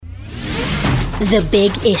The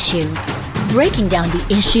Big Issue. Breaking down the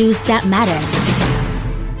issues that matter.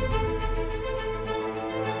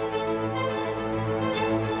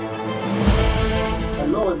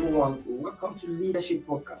 Hello everyone, welcome to Leadership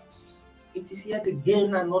Podcast. It is yet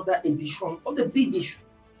again another edition of The Big Issue.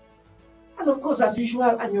 And of course, as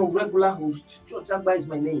usual, I'm your regular host, George Agba is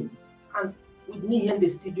my name. And with me here in the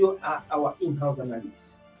studio are our in-house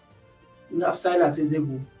analysts. We have Silas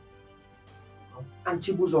Ezegu and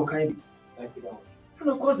Chibuzo Okaibi. Thank you very much. And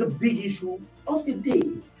of course, the big issue of the day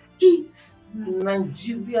is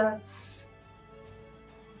Nigeria's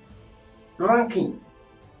ranking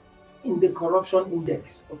in the corruption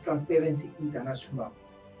index of Transparency International.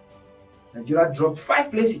 Nigeria dropped 5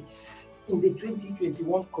 places in the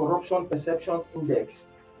 2021 Corruption Perceptions Index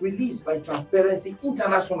released by Transparency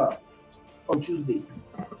International on Tuesday.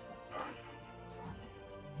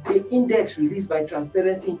 The index released by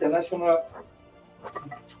Transparency International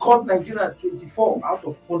scored Nigeria 24 out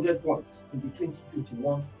of 100 points in the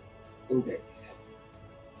 2021 index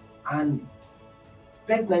and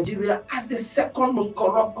pegged Nigeria as the second most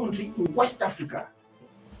corrupt country in West Africa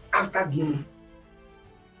after Guinea.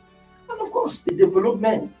 And of course, the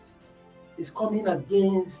development is coming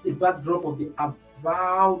against the backdrop of the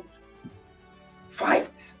avowed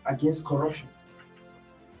fight against corruption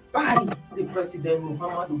by the President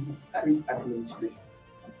Muhammadu Buhari administration.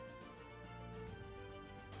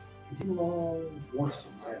 Is it not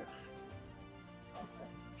worrisome, Silas?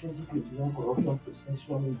 2021 Corruption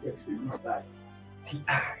Perception Index released by TI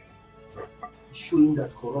is showing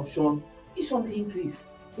that corruption is on the increase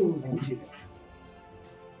in Nigeria.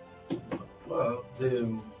 Well,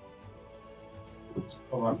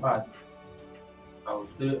 for my part, I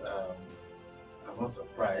would say I'm not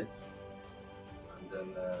surprised, and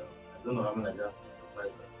then I don't know how many Nigerians will be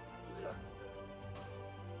surprised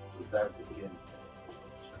to dive again.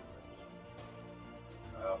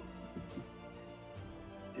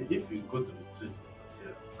 If you go to the streets of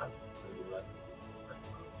Nigeria, ask people who like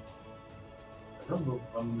corruption. I don't know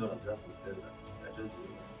how many Nigerians will tell that Nigerians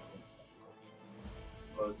will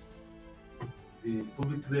because the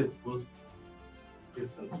publicly exposed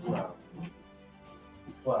persons who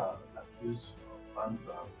are accused or found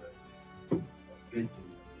to have engaged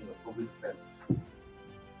in public theft.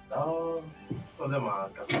 Now, some of them are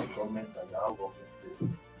Catholic government and they are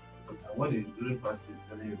working. And when the ruling party is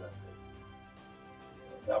telling you that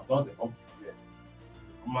they have not the opposite yet, the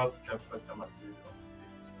former chairperson has said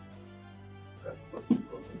that what's the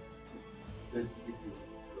government said if you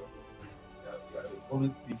are the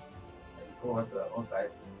politic and you come out to their own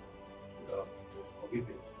side, you forgive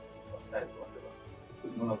it, baptize whatever. You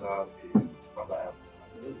no longer have a father,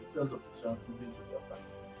 a sense of assurance moving to your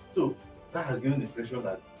party. So that has given the impression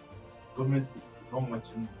that government is not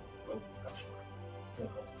watching what action.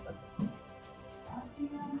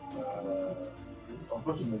 It's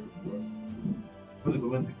unfortunate because when the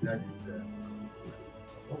government declared this,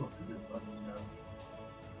 one of the advantages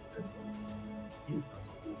it and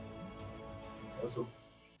support. Also,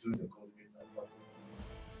 during the conflict as part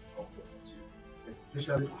of the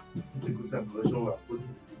especially insecurity and corruption were putting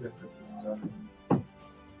the biggest sectors and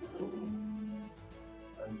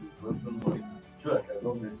the corruption was I feel like I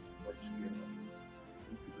don't make much gain on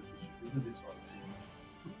insecurity issue. Even this one,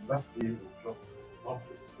 last year we dropped 1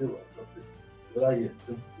 place, they were dropped it. The other year,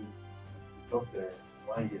 2020, we dropped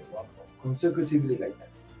 1 year, 1 month. Consecutively like that.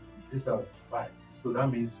 These are 5. So that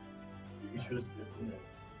means the issues getting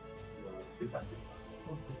different.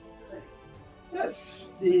 Yes,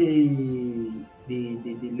 the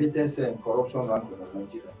latest corruption ranking of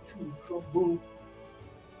Nigeria should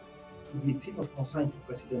be a thing of concern to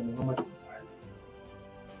President Muhammadu Buhari.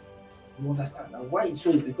 You understand? And why it's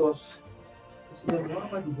so is because President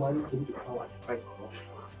Muhammadu Buhari came to power to fight corruption.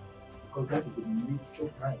 Because that is the major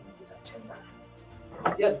prime of his agenda.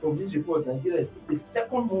 Yet, from this report, Nigeria is the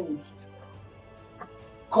second most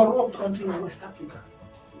corrupt country in West Africa.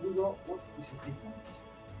 So, you know what is the big numbers?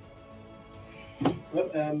 Well,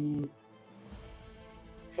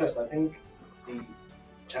 first, I think the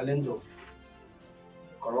challenge of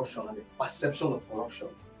corruption and the perception of corruption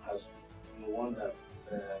has been one that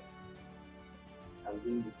has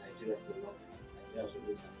been with Nigeria for a long time. Nigeria has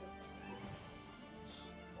always had that.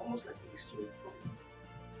 It's almost like a historic problem.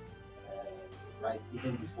 Right,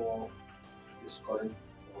 even before this current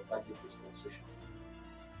democratic dispensation,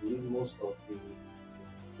 within most of the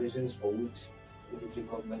reasons for which military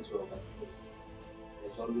governments were overthrown,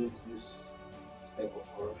 there's always this speck of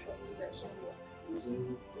corruption in there somewhere.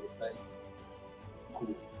 Using the first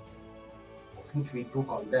coup, of which we do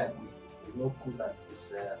condemn, there's no coup that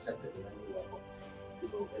is accepted in anywhere.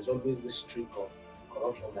 But there's always this streak of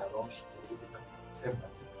corruption that runs through the 10%.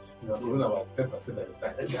 You are going about 10% at the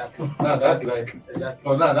time. Exactly. Now that's like, Exactly.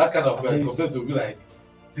 oh, now that kind of Amazing. compared to be like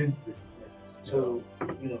Saint. So,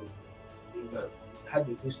 you know, they had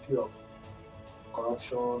the history of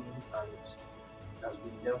corruption and it has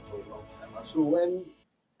been there for a long time. And so when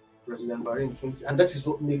President Barry in 20, and that is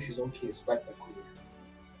what makes his own case quite peculiar.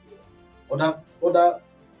 Other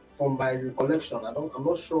from my recollection, I'm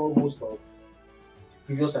not sure most of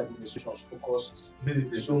previous administrations focused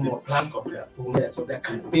so much Plank of their own. yeah, so their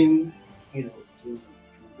campaign, you know, to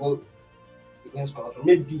vote against corruption.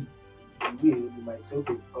 Maybe the way you might say,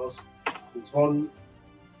 okay, because it's one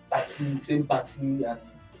party, same party, and the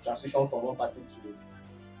transition from one party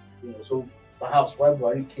to, you know, so perhaps while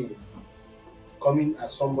Buhari came, coming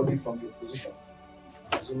as somebody from the opposition,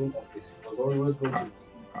 assuming office, it was always going to be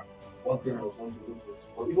one thing was going to do.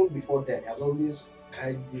 But even before then, he has always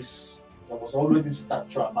carried this. There was always this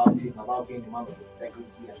stature about him, about being a man of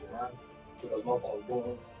integrity and a man who does not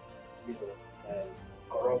condone, you know,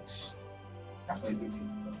 corrupt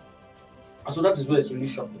activities. And so that is where it's really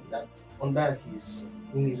shocking that under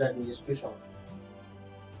in his administration,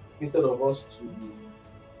 instead of us to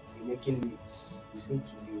be making leaps, we seem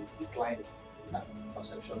to be declining in that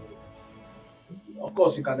perception. Of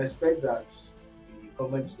course, you can expect that the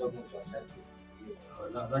government is not going to accept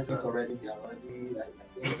it. I think already they are already,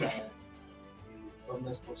 I think the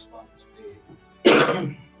government spokesman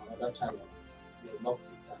today, another channel, they locked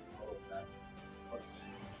it and all of that. But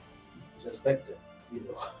it's expected, you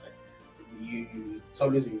know. It's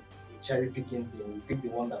always a cherry picking thing. You pick the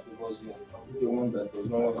one that favors you and The one that does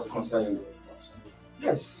not concern you.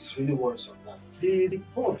 Yes, it's really worrisome that the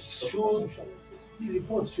reports showed perception exists. the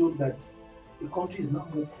reports showed that the country is now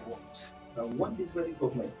more corrupt than when this very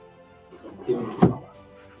government came into power.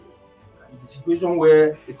 And it's a situation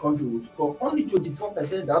where the country will score only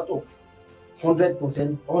 24% out of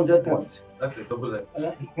 100%, 100 points. That's a double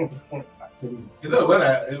edged. Actually, You know, when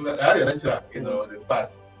I had a lecturer, you know, in the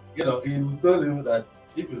past, you know, he told him that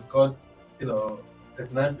if you scored, you know,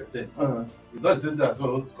 39%, it's not the same thing as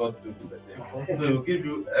someone who scored 20%. So he'll give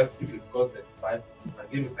you F if you scored 35 and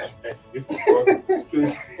give you FF if you scored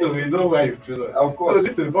 20. So we know where you feel. Of course. So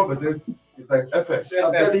this 24% is like FF.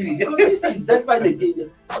 I'm telling you, because this is despite the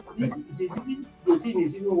thing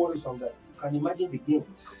is even worrisome that you can imagine the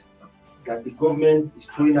gains that the government is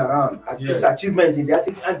throwing around as this achievement in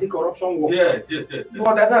the anti-corruption work. Yes. You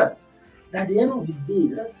understand? At the end of the day,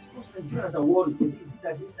 that's most Nigerians are worried because it's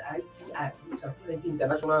that this ITI, Transparency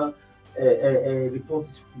International report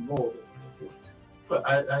is flawed. But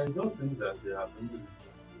I don't think that they have any reason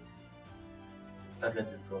to target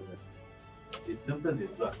this government. It's simply they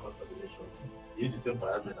do across organizations. They use the same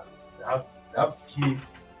parameters. They have key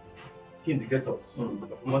indicators,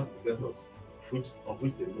 performance indicators, on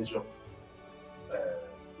which they measure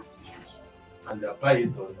these issues, and they apply it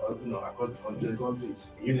on, across the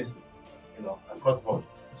countries in unison, across board.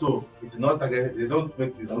 So it's not targeted. They don't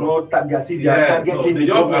make it. They are targeting they the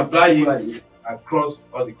just government apply it across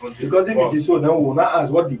all the countries. Because if it is so, then we will not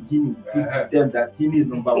ask what the Guinea did to them that Guinea is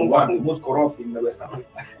number one, the most corrupt in the West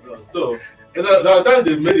Africa. So by the time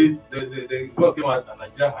they made it, they came out and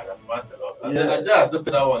Nigeria had advanced a lot. And then Nigeria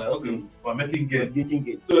accepted that one. Okay, we're making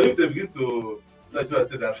gain. So if they begin to, that's what I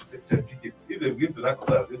said, that if they begin to knock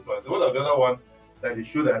out this one, so what are the other one that they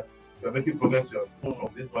show that you're making progress from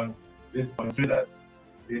this point, show that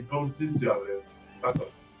the promises you have backed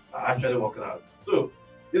up are actually working out. So,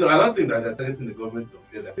 I don't think that they're targeting the government to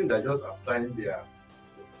fail. I think they're just applying their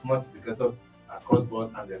performance indicators across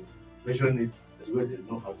board and then measuring it the way they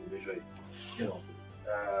know how to measure it.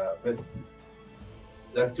 But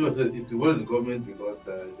the actual it will the government because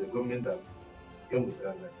it's a government that came with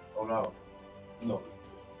an aura of, a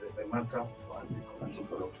mantra for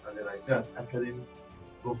anti-corruption, and the Nigerians actually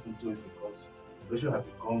got into it because corruption has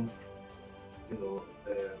become,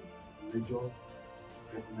 major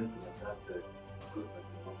impediment to Nigeria's growth and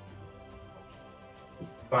development.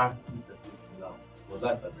 Bad insecurity now, but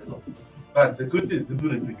that's a lot. But security is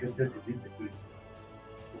simply implicated in this security.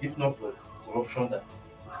 If not for corruption that is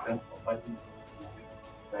the system of fighting this security,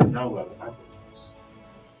 right now we are out of use.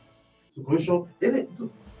 So corruption,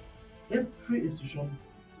 every institution,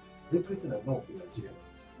 everything that's not in Nigeria,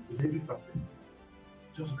 in every facet,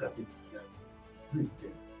 just look at it, yes, still is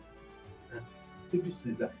there. That's every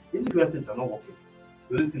season. Anywhere things are not working,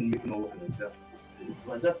 the only thing making not work in Nigeria is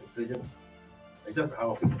just a pressure. It's just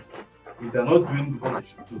how people. If they're not doing what they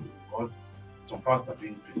should do, because some parts are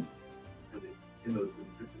being increased to the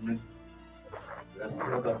detriment of the rest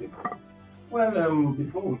of other people. Well,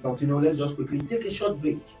 before we continue, let's just quickly take a short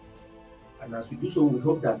break. And as we do so, we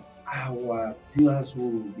hope that our viewers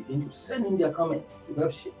will begin to send in their comments to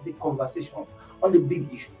help shape the conversation on the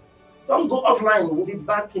big issue. Don't go offline. We'll be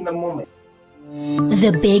back in a moment.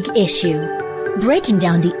 The Big Issue. Breaking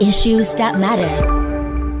down the issues that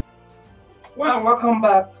matter. Well, welcome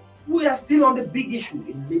back. We are still on the big issue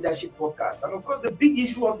in Leadership Podcast. And of course, the big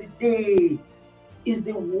issue of the day is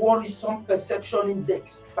the worrisome perception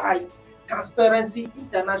index by Transparency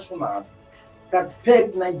International that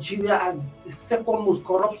pegged Nigeria as the second most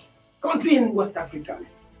corrupt country in West Africa.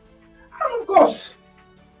 And of course,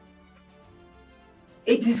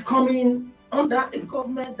 it is coming under a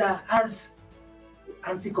government that has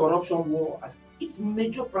anti-corruption war as its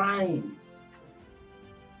major prime.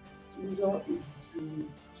 So if you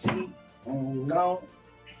see now,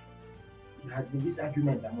 there has been this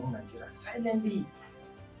argument among Nigerians silently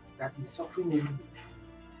that is suffering every day.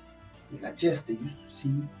 The largest they used to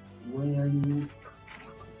see where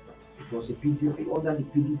it was a PDP, under the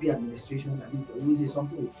PDP administration, and it's always is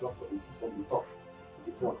something we drop from the top to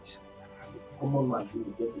the boys. And the common man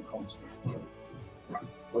should get the crumbs from the table.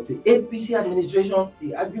 But the APC administration,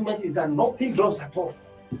 the argument is that nothing drops at all.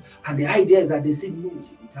 And the idea is that they say no, it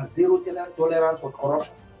has zero tolerance for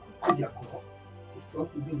corruption. So they are corrupt. They don't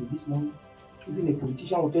even release money. Even a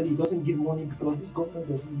politician will tell you he doesn't give money because this government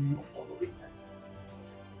doesn't tolerate that.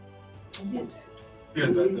 And yet,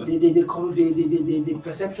 the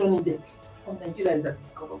perception index from Nigeria is that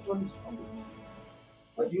corruption is on the list.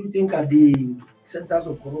 What do you think are the centers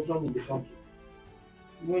of corruption in the country?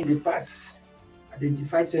 You know, in the past,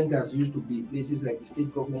 identified centers used to be places like the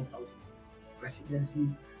state government houses, presidency,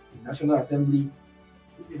 the National Assembly.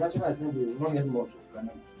 The National Assembly will not get much of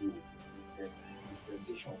Ghana to this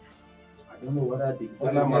dispensation. I don't know whether the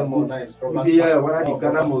Ghana must go, whether the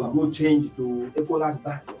Ghana must go change to Ecola's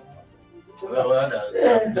back.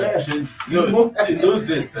 Change. No, in those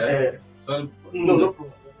days, sorry, no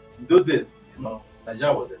problem. In those days,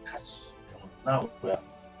 Nigeria was the cash. Now we are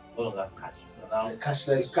no longer cash. Now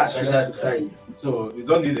Cashless society. So you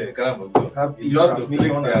don't need a Ghana must go. You just click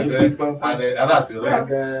and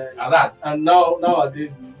alert. And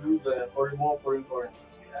nowadays we use more foreign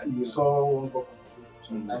currencies. And you saw one go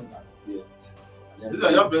from yes. These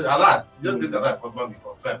are your alert. Just click alert,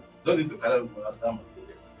 confirm. Don't need to carry Ghana must go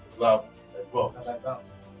there. You have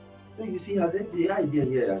advanced. So you see, the idea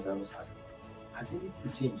here, as I was asking, has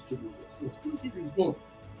anything changed since 2015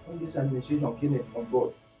 when this administration came on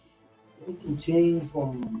board? Anything changed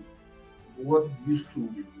from what used to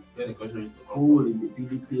hold in the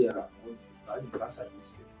PDP era or the last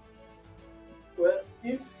administration? Well,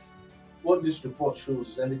 if what this report shows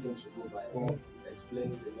is anything to go by, it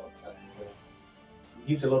explains a lot. And it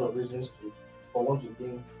gives a lot of reasons for one to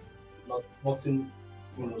think nothing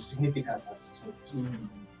significant has changed.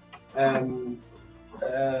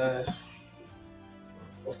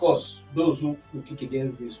 Of course, those who kick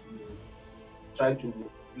against this will try to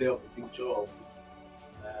play up a picture of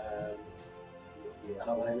an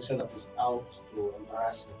organization that is out to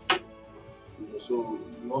embarrass them. So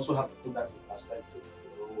you also have to put that in perspective.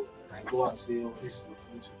 And go and say, oh, this is a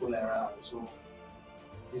political error, and so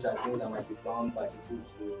these are things that might be done by people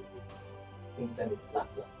to think them in black.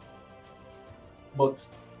 But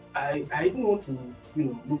I even want to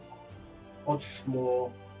look much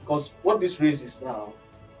more, because what this raises now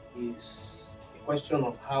is a question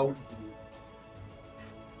of how we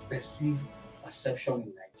perceive perception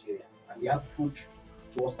in Nigeria and the approach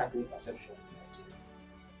towards tackling perception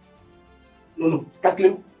in Nigeria.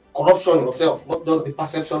 Tackling corruption itself, not just the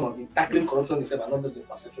perception of it, tackling corruption itself and not just the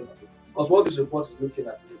perception of it. Because what this report is looking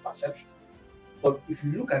at is a perception. But if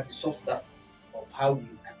you look at the substance of how we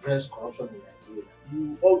address corruption in Nigeria,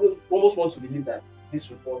 you almost want to believe that this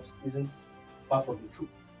report isn't far from the truth.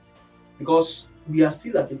 Because we are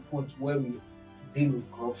still at a point where we deal with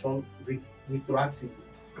corruption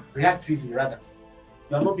reactively rather.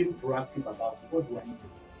 We are not being proactive about it. What do I mean?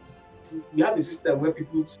 We have a system where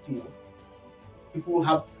people steal. People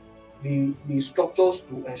have the structures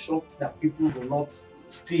to ensure that people will not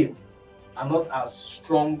steal are not as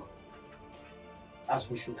strong as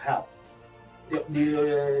we should have.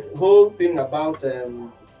 The whole thing about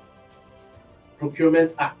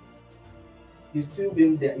Procurement Act is still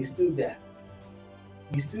there.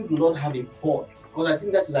 We still do not have a board, because I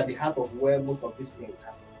think that is at the heart of where most of these things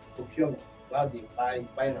happen. Procurement, where they buy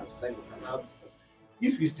and sell it, and how.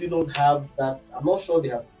 If you still don't have that, I'm not sure they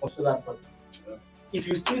have considered that, but if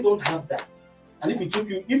you still don't have that, and if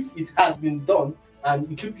it has been done and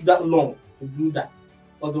it took you that long to do that,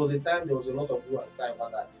 because there was a lot of people at the time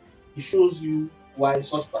about that, it shows you why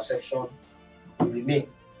such perception will remain.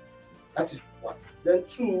 That is one. Then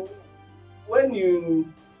two, when you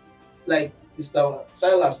Mr.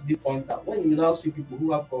 Silas did point out, when you now see people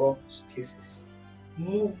who have corrupt cases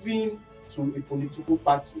moving to a political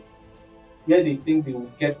party where they think they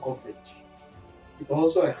will get coverage, it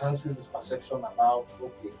also enhances this perception about,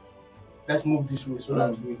 okay, let's move this way so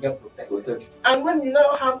that we get protected. And when you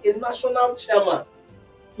now have a national chairman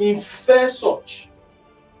infer such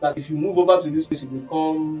that if you move over to this place, you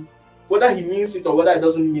become, whether he means it or whether he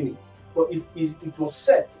doesn't mean it, but if it was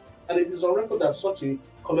said, and it is on record that such a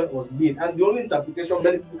comment was made, and the only interpretation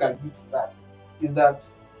many people can give to that is that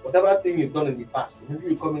whatever thing you've done in the past, maybe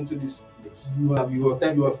you come into this place, you are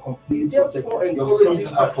completely Therefore, your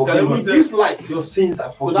sins are forgiven. Give life Your sins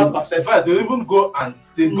are to that forgiven. perception. They even go and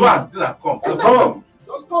say, go and sin and come. Just come.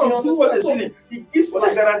 Just come. Do what I say. He gives But the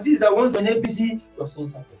life. guarantee is that once you're in APC, your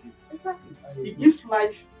sins are forgiven. Exactly. He gives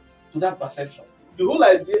life to that perception. The whole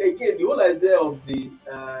idea of the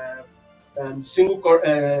single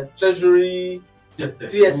treasury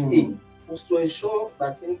TSA was to ensure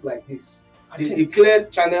that things like this, a clear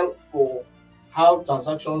channel for how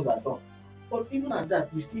transactions are done. But even at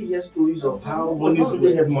that, we still hear stories of how money is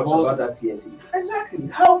They have much disbursed. about that TSA. Exactly.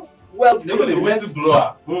 How well Even the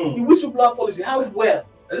whistleblower. the whistleblower policy, how well.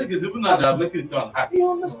 I think it's even now they are making it on hack.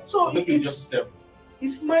 You understand? So Making it just step.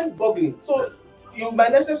 it's mind-boggling. So you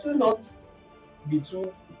might necessarily not be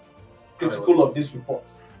too critical of this report,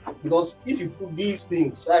 because if you put these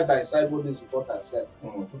things side by side, what this report has said,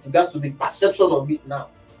 with regards to the perception of it now,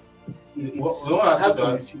 Even it's the one hard aspect to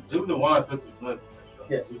of refute. the one aspect of no information,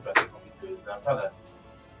 Yes. which I think is the fact that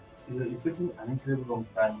it's taking an incredibly long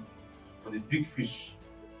time for the big fish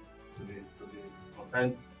to be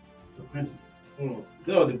consigned to prison. You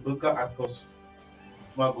know, the political actors,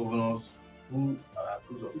 smart governors who are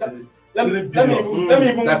accused of stealing Let me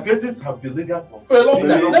even their cases have been legal for a long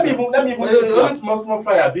time. long Let me even chip only one. small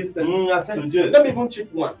fry are being sent to jail. Let me even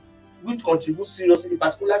chip one, which contributes seriously. A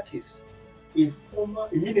particular case, a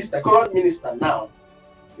minister, current minister now,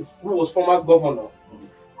 who was former governor,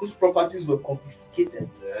 whose properties were confiscated,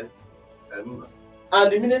 Yes, I remember.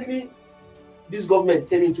 and immediately this government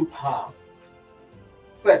came into power.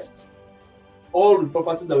 First, all the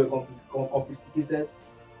properties that were confiscated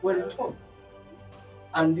were returned,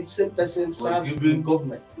 and the same person serves the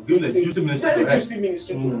government. Given a juicy ministry Very to head. juicy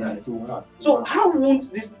ministry to head. So how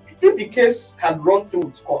won't this, if the case had run through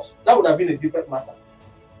its course, that would have been a different matter.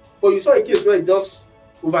 But you saw a case where it just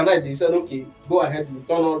overnight they said, okay, go ahead,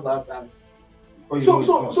 return all that, and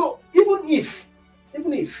so even if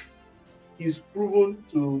he's proven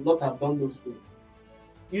to not have done those things,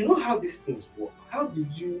 you know how these things work.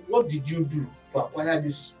 What did you do to acquire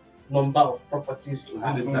this number of properties you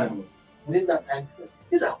have within that time frame?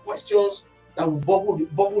 These are questions that will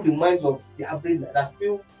boggle the minds of the average, that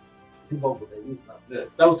still boggle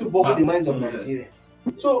that will still boggle the minds of Nigerians.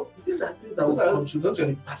 So these are things that will contribute to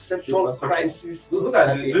the perception crisis. Look at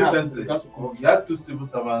that the they have recently. because of corruption. You had two civil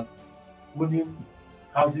servants owning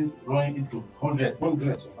houses running into hundreds of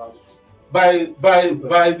houses. by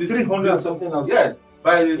the 300 something else. Yes,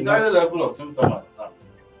 by the salary level of civil servants now.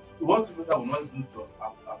 One civil servant will not even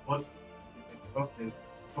afford the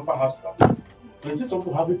proper house. You see some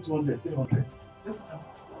people having 200, 300 civil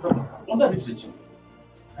servants under this regime.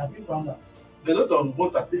 Have you found out? There are a lot of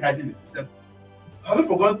votes are still hiding the system. Have you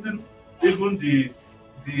forgotten even the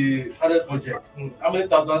added budget? How many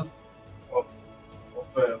thousands of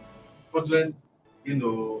fraudulent,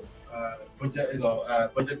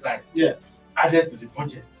 budget lines added to the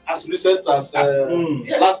budget? As recent as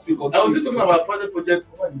last week or 2 weeks. I was just talking about project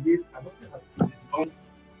over the days, and nothing has been done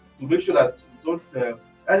to make sure that we don't.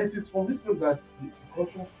 And it is from this point that the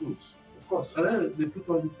culture flows. Of course. And then they put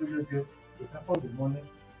on the project here, they siphon the money,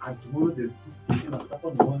 and tomorrow they put and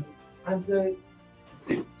siphon the money, and they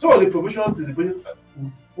see. Some of the provisions in the budget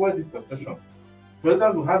will fuel this perception. For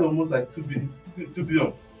example, we had almost like 2 billion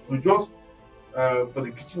to just for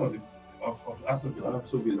the kitchen of the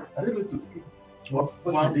Asovilla. Are they going to eat?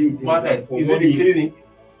 One day is it the clinic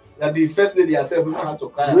that the first lady herself even had to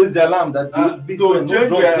cry? Raise the alarm that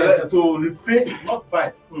to repay, not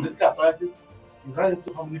buy medical appliances. You ran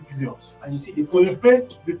into how many billions? And you see the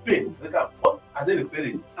to repay. What are they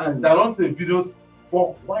repairing? And they're not the billions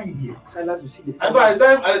for 1 year. Silas, you see the. And by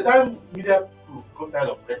the time media got tired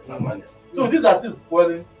of collecting money. So these are things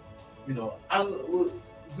spoiling, and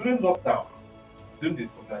during lockdown, during the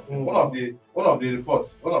COVID-19, one of the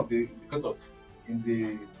reports, one of the indicators in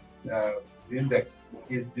the index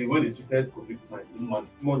is the way they treated COVID-19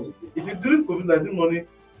 money. It is during COVID-19 money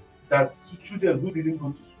that children who didn't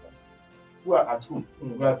go to school, who are at home,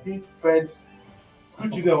 were being fed. School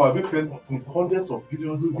children were being fed with hundreds of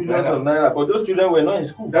billions of naira. But those children were not in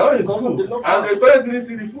school. They were not in school, and the parents didn't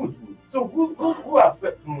see the food. So who are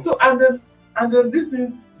fed? So and then And then these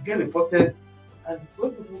things get reported, and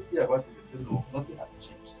when people hear about it, they say, no, nothing has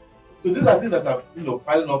changed. So these are things that are,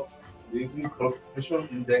 piling up the corruption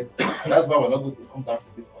index. That's why we're not going to come down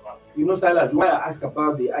to it for now. Silas, why I ask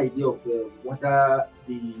about the idea of whether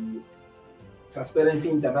the Transparency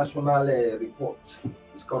International report,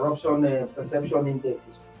 its corruption perception index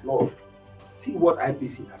is flawed. See what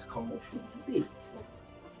IPC has come up with today.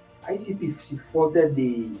 ICPC faulted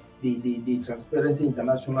the Transparency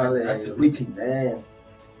International rating.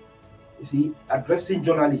 You see, addressing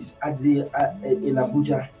journalists in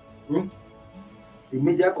Abuja. The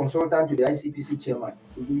media consultant to the ICPC chairman,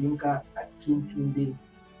 Oluyinka Akintunde,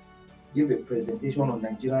 gave a presentation on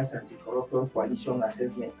Nigeria's anti-corruption coalition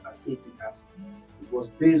assessment and said it was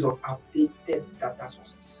based on outdated data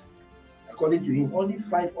sources. According to him, only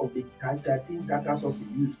 5 of the 13 data sources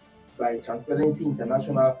used by Transparency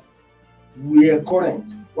International were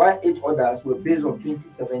current, while 8 others were based on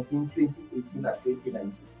 2017, 2018, and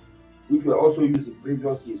 2019, which were also used in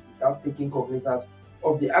previous years without taking cognizance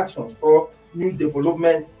of the actions or new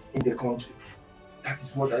development in the country. That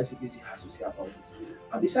is what ICPC has to say about this.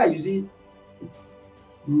 And besides, you see,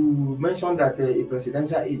 you mentioned that a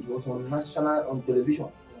presidential aide was on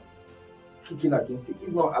television kicking against it. If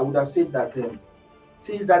not, I would have said that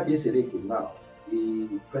since that yesterday till now,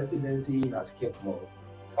 the presidency has kept more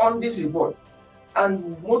on this report.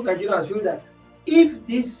 And most Nigerians feel that if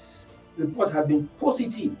this report had been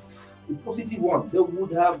positive, a positive one, they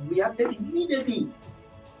would have reacted immediately.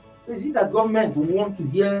 So is it that government will want to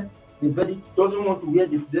hear the verdict, doesn't want to hear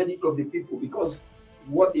the verdict of the people because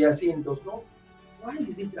what they are saying does not? Why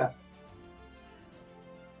is it that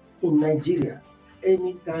in Nigeria,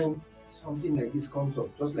 anytime something like this comes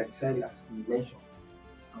up, just like Silas mentioned,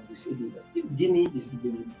 and we say that if Guinea is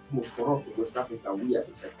the most corrupt in West Africa, we are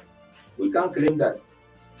the second. We can't claim that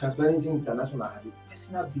Transparency International has a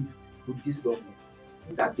personal beef with this government.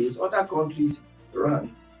 In that case, other countries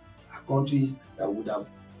around are countries that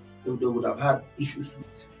they would have had issues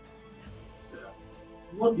with.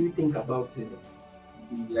 What do you think about the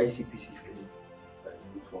ICPC's claim that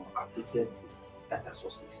it is from outdated data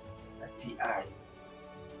sources that TI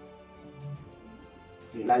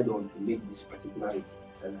relied on to make this particular report?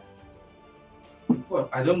 Well,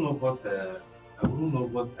 I don't know what I wouldn't know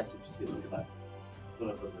what ICPC is looking at. I don't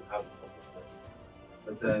know what they have.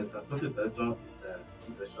 But the Transparency International is a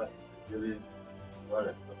very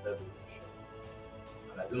well-respected institution,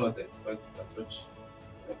 and I do not expect that such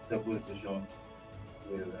reputable institution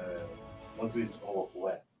will not do its own work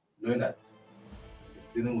well, knowing that it is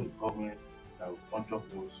dealing with governments that will punch up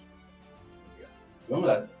holes. Yeah. Remember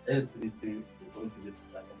that LCBC is a country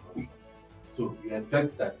that corruption. So you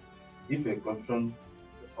expect that if a corruption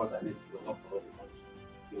report at least will not follow the country,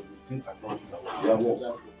 they will be seen acknowledging that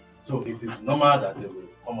work. So it is normal that they will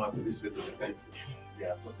come out to this way to defend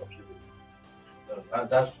their source of revenue.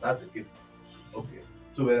 That's a gift. Okay.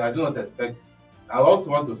 So I do not expect. I also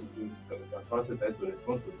want to Transparency to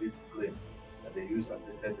respond to this claim that they use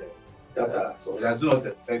outdated data. So I do not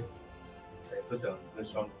expect such an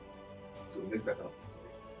organization to make that kind of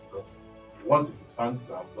mistake, because once it is found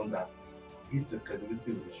to have done that, its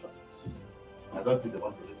credibility will be shot. I don't think they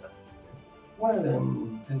want to listen. Well,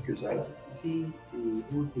 thank you, Silas. You see, the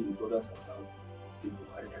whole thing bothers about the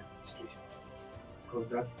Buhari administration, because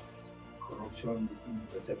that corruption in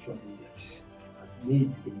perception index has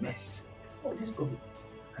made a mess of this government.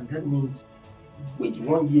 And that means with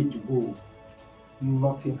 1 year to go,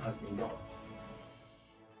 nothing has been done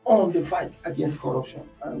on the fight against corruption.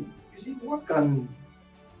 And you see, what can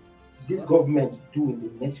this government do in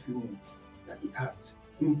the next few months that it has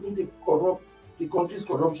to improve the country's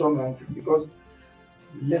corruption ranking? Because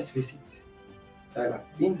let's face it, Silas,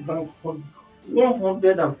 being ranked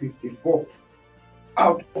 154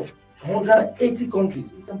 out of 180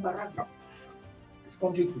 countries is embarrassing. This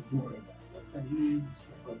country could do better. What can you say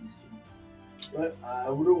about this? Well, I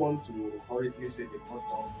wouldn't want to hurriedly say they've not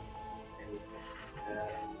done anything.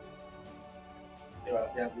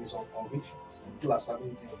 There have been some convictions. People are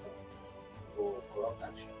starting things for corrupt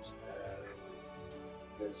actions.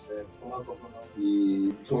 There's the former governor,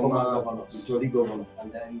 the Jolly governor,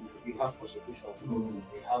 and then we have prosecution.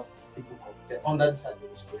 We have people convicted under this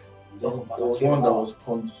administration. There was one that was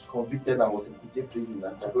convicted and was in Kuje prison,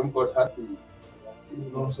 and Supreme Court had to.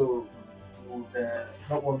 So we would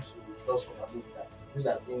not want to just overlook that. These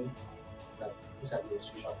are things that this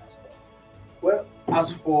administration has done. Well,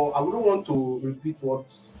 as for, I wouldn't want to repeat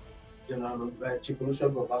what General Chief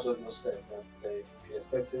Olusegun Obasanjo just said, that if you're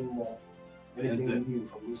expecting more, anything new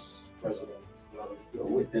from this president, you're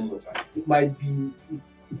wasting your time. It might be,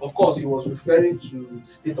 of course, he was referring to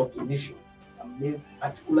the state of the nation and made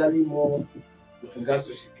particularly more with regards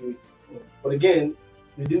to security. But again,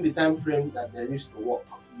 within the time frame that there is to work,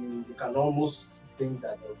 you can almost think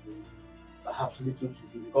that there will be perhaps little to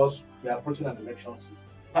do because we are approaching an election season.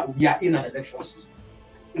 In fact, we are in an election season.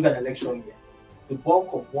 It's an election year. The bulk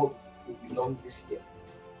of what will be done this year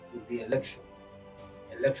will be election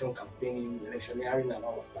campaigning, electioneering, and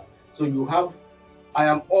all of that. So I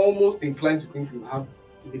am almost inclined to think you have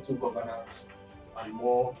little governance and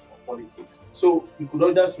more of politics. So you could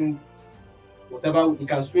either swing whatever, you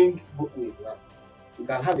can swing both ways now. You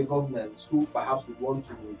can have a government who perhaps would want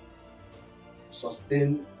to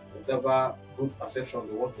sustain whatever good perception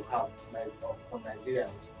they want to have on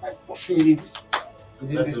Nigerians by pursuing it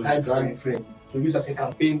within this time frame to use as a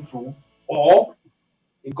campaign tool, or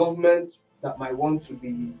a government that might want to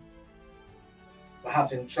be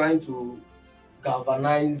perhaps in trying to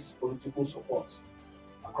galvanize political support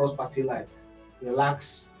across party lines,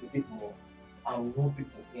 relax a bit more, and move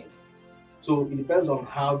people in. So it depends on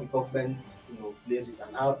how the government, plays it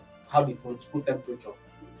and how the political temperature,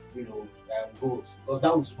 goes, because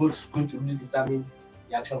that is what's going to really determine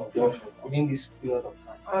the action of government within this period of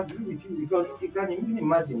time. I agree with you, because you can even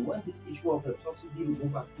imagine when this issue of subsidy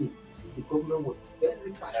removal came, the government was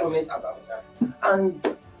very passionate about it.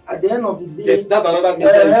 And at the end of the day, yes, that's another major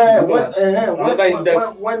issue. When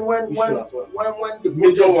the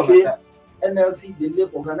major one came, like NLC, the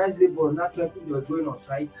organized labor, not threatening they were going on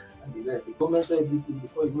strike, and the rest. The government saw everything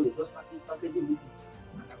before you know, they just package everything.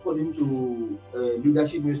 According to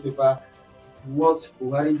leadership newspaper, what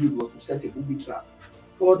Buhari did was to set a booby trap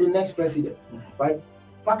for the next president by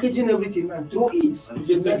packaging everything and throw it to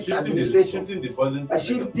the next administration,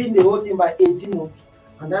 shifting the whole thing by 18 months,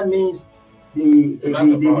 and that means the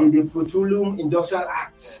Petroleum Industrial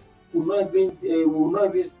Act will not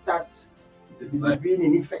even start being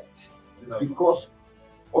in effect because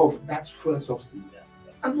of that fuel subsidy.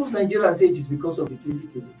 And most Nigerians say it is because of the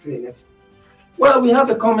 2023 election. Well, we have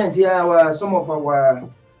a comment here. Some of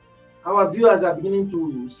our viewers are beginning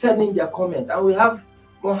to send in their comment, and we have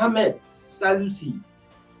Mohammed Salusi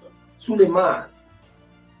Suleiman.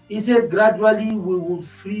 He said, gradually we will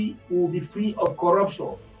be free of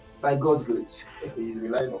corruption by God's grace. He is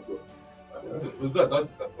relying on God. With God, that is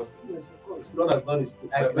possible. Yes, of course. God has done his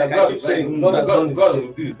thing. God has done his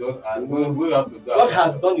own, and we have to go. God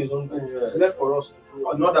has done his own thing. It's left for us to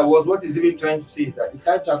do. In other words, what he's even trying to say is that the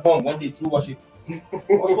time shall come when the true worship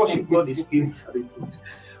must worship God, the Spirit, and the truth.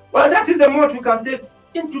 Well, that is the much we can take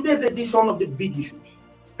in today's edition of the Big Issue.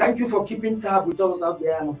 Thank you for keeping tab with us out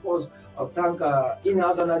there, and of course, I'll thank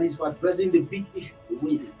in-house analysts for addressing the big issue the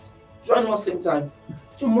way it is. Join us same time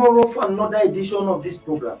tomorrow for another edition of this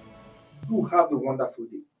program. Do have a wonderful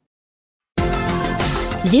day.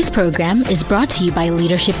 This program is brought to you by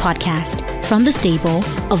Leadership Podcast from the stable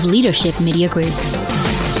of Leadership Media Group.